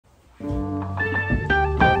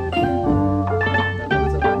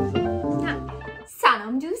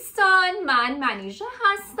منیژه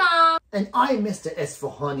هستم. And I'm Mr.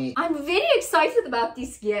 Esfehani. I'm very excited about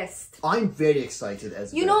this guest. I'm very excited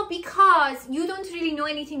as well. You know, because you don't really know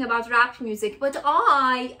anything about rap music, but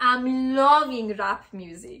I am loving rap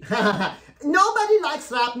music. Nobody likes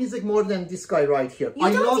rap music more than this guy right here. You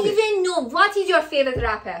don't even know. What is your favorite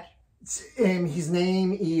rapper? His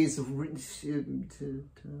name is...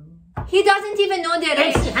 He doesn't even know the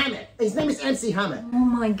name. MC Hammer. His name is MC Hammer. Oh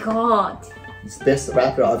my god. He's the best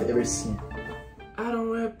rapper I've ever seen. I don't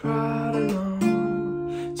wear Prada,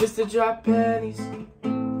 no, just to drop pennies.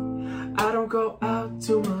 I don't go out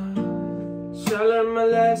too much. I learned my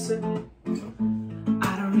lesson.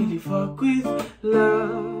 I don't really fuck with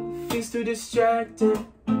love. It's too distracting.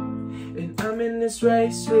 And I'm in this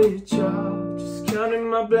race with y'all, just counting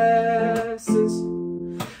my blessings.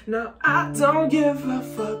 Now I don't give a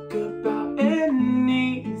fuck about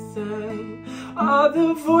anything. All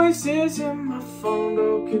the voices in my phone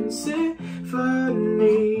broken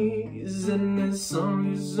symphonies, and this song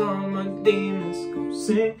is all my demons. Come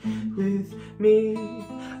sing with me.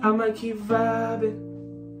 I'ma keep vibing.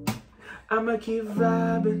 I'ma keep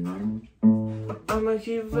vibing. I'ma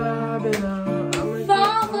keep vibing.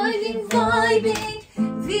 Vibing.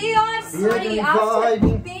 We are sorry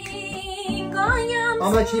after being.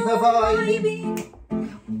 I'ma keep a vibing.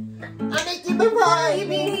 I'ma keep a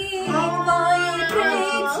vibing.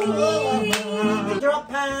 Drop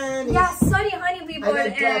panties. Yeah, sorry honey, we were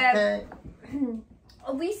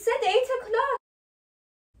we said 8 o'clock.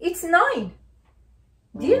 It's 9.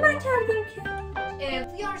 دیر نکردیم که.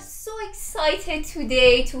 We are so excited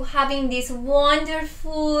today to having this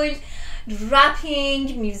wonderful rapping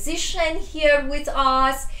musician here with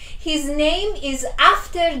us. His name is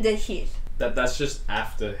Afta Hill. That's just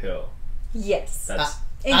Afta Hill. Yes. That's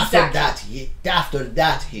exactly. After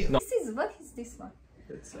that hill. No. What is this one?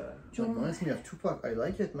 It's reminds me of Tupac. I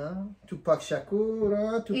like it, man. Tupac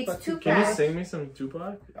Shakur. Tupac. It's Tupac. Can you sing me some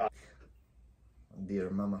Tupac? Dear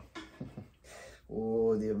mama.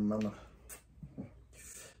 Oh, dear mama.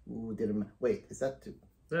 Oh, dear mama. Wait, is that Tupac?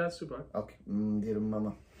 Yeah, that's Tupac. Okay. Dear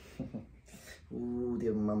mama. Oh,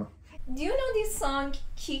 dear mama. Do you know this song,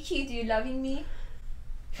 Kiki, Do You Loving Me?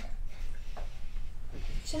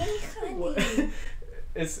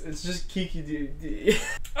 It's just Kiki.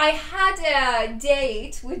 I had a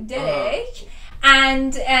date with Derek,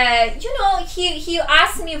 and you know, he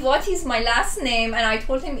asked me what is my last name, and I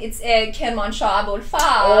told him it's Kermanshah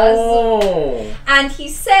Abolfaz. Oh. And he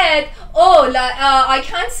said, oh, I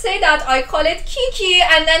can't say that, I call it Kiki.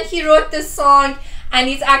 And then he wrote the song, and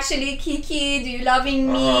it's actually Kiki, Do You Loving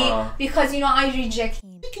Me? Because, you know, I reject him.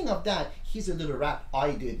 Speaking of that, here's a little rap I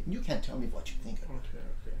did. You can tell me what you think of it.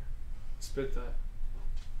 Okay. Spit that.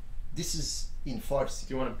 This is in Farsi.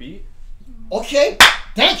 Do you want a beat? Okay,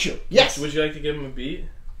 thank you. Yes. Would you like to give him a beat?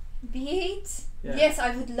 Beat? Yeah. Yes, I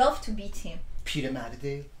would love to beat him.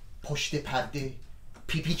 پیرمرده پشت پرده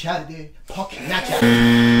پیپی کرده پاک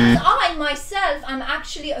نکرده. I myself am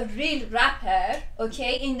actually a real rapper,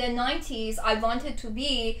 okay? In the 90s, I wanted to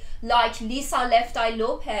be like Lisa Left Eye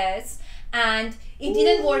Lopez, and it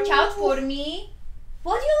didn't work out for me.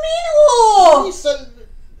 What do you mean, who?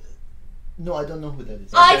 No, I don't know who that is.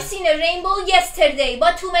 I've seen a rainbow yesterday,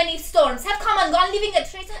 but too many storms have come and gone, leaving a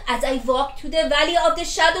trace. As I walk to the valley of the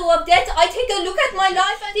shadow of death, I take a look at my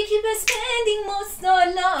life, and we keep spending most our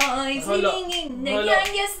lives living in the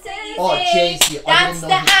yesterday. Oh, Jay-Z, that's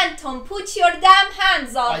the anthem. Put your damn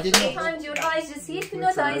hands up. I didn't know. Behind your eyes, just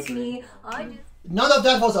hypnotize me. None of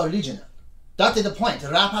that was original. That is the point.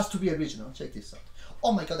 Rap has to be original. Check this out.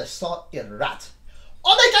 Oh my god, I saw a rat.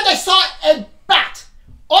 Oh my god, I saw a bat.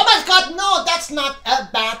 Oh my god, no, that's not a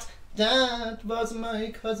bat. That was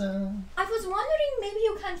my cousin. I was wondering, maybe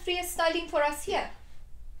you can freestyling for us here.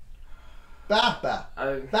 Bah bah.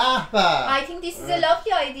 Bah bah. I think this is a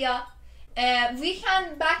lovely idea. We can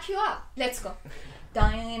back you up. Let's go.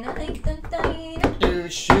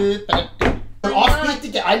 Offbeat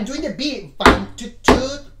again. I'm doing the beat. 1, 2, 2,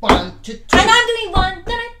 1, 2, 2. And I'm doing 1.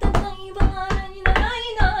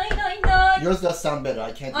 Yours does sound better.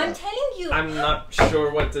 I can't. I'm telling you. I'm not sure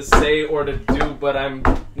what to say or to do, but I'm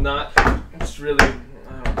not. It's really. I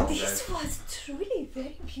don't know. This was truly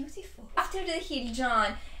very beautiful. After the Hill,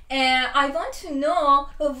 John, I want to know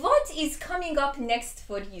what is coming up next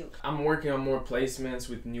for you. I'm working on more placements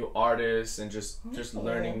with new artists and just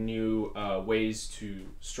learning new ways to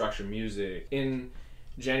structure music. In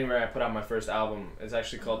January, I put out my first album. It's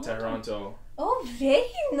actually called Tehranto. Oh,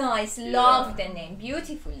 very nice. Love the name.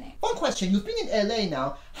 Beautiful name. One question. You've been in LA now.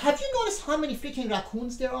 Have you noticed how many freaking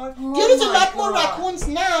raccoons there are? Oh, there is a lot more raccoons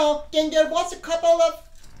now than there was a couple of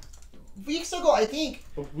weeks ago, I think.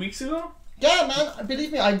 Weeks ago? Yeah, man,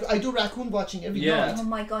 believe me, I do raccoon watching every night. Oh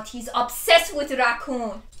my god, he's obsessed with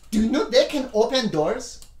raccoon. Do you know they can open doors?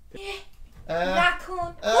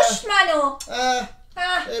 raccoon. Push منو.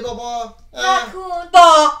 Hey, Baba. raccoon.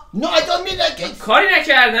 با. No, I don't mean like it. کاری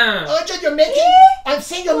نکردم. Ajay, you're making. I'm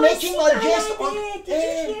saying you're making our guest on.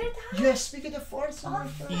 You're speaking the Farsi.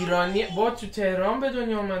 ایرانی با تو تهران به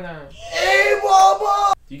دنیا اومدن. Hey,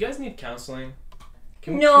 Baba. Do you guys need counseling?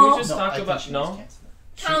 Can No. we just talk about no?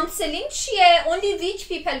 Counseling چیه? Only rich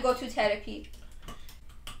people go to therapy.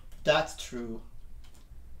 That's true.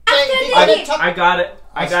 I got it.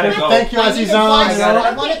 I gotta go. Thank you, Azizan.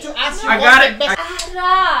 I wanted to ask you. I got it.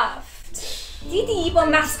 رفت. دیدی با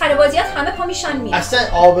مسخره بازیات همه پا میشن میرن. اصلا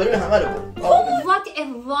آبرو همه رو برد. What a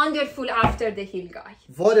wonderful After the Hill guy.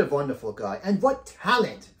 What a wonderful guy. And what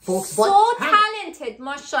talent, folks. So talented,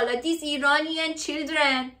 mashallah. These Iranian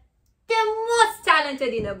children, the most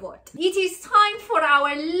talented in the world. It is time for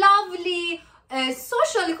our lovely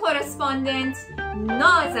social correspondent,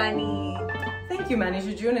 Nazanin. Thank you,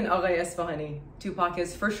 Manijeh and Esfehani. Tupac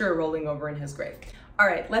is for sure rolling over in his grave. All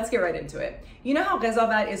right, let's get right into it. You know how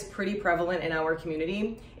Ghazavat is pretty prevalent in our community?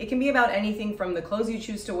 It can be about anything from the clothes you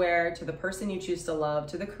choose to wear, to the person you choose to love,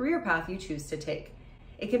 to the career path you choose to take.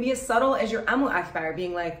 It can be as subtle as your Amu Akbar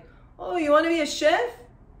being like, oh, you want to be a chef?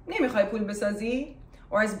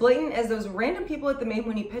 Or as blatant as those random people at the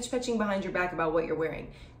Mehmuni pitching behind your back about what you're wearing.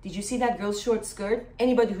 Did you see that girl's short skirt?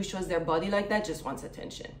 Anybody who shows their body like that just wants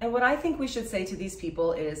attention. And what I think we should say to these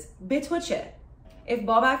people is, bitwache. If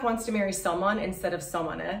Babak wants to marry Salman instead of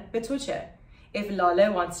Salmane, bitwache. If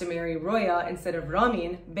Lale wants to marry Roya instead of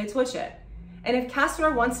Ramin, bitwache. And if Kasra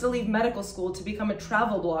wants to leave medical school to become a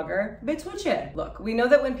travel blogger, bitwache. Look, we know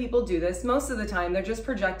that when people do this, most of the time they're just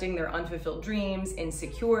projecting their unfulfilled dreams,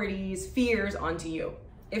 insecurities, fears onto you.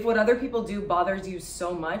 If what other people do bothers you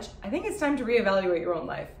so much, I think it's time to reevaluate your own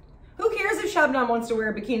life. Who cares if Shabnam wants to wear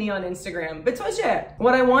a bikini on Instagram? Bitwache.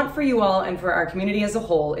 What I want for you all and for our community as a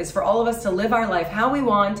whole is for all of us to live our life how we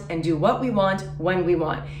want and do what we want when we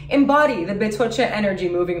want. Embody the bitwache energy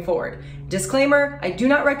moving forward. Disclaimer, I do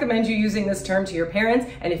not recommend you using this term to your parents,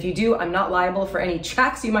 and if you do, I'm not liable for any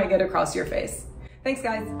checks you might get across your face. Thanks,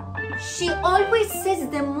 guys. She always says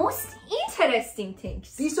the most interesting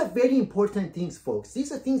things. These are very important things, folks.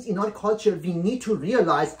 These are things in our culture we need to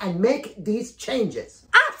realize and make these changes.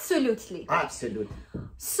 Absolutely. Absolutely.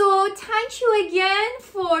 So thank you again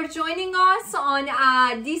for joining us on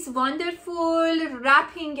this wonderful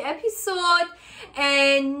wrapping episode.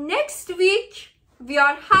 And next week, we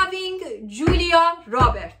are having Julia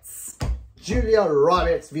Roberts. Julia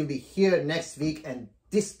Roberts will be here next week, and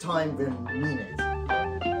this time we'll mean it.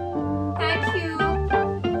 Thank you.